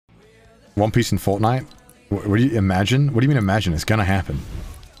One Piece in Fortnite? What do you imagine? What do you mean imagine? It's gonna happen.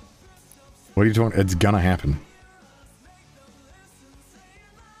 What are you talking? It's gonna happen.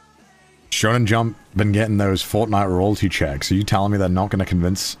 Shonen Jump been getting those Fortnite royalty checks. Are you telling me they're not gonna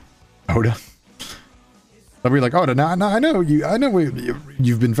convince Oda? They'll be like, Oda, no, I know you. I know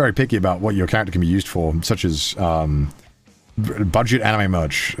you've been very picky about what your character can be used for, such as budget anime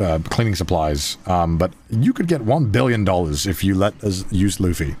merch, cleaning supplies. But you could get $1 billion if you let us use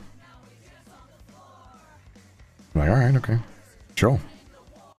Luffy. I'm like, all right, okay, sure,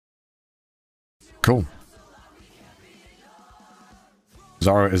 cool.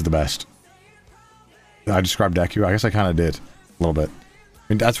 Zoro is the best. I described Deku. I guess I kind of did a little bit. I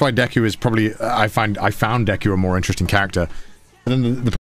mean, that's why Deku is probably. I found Deku a more interesting character. And then the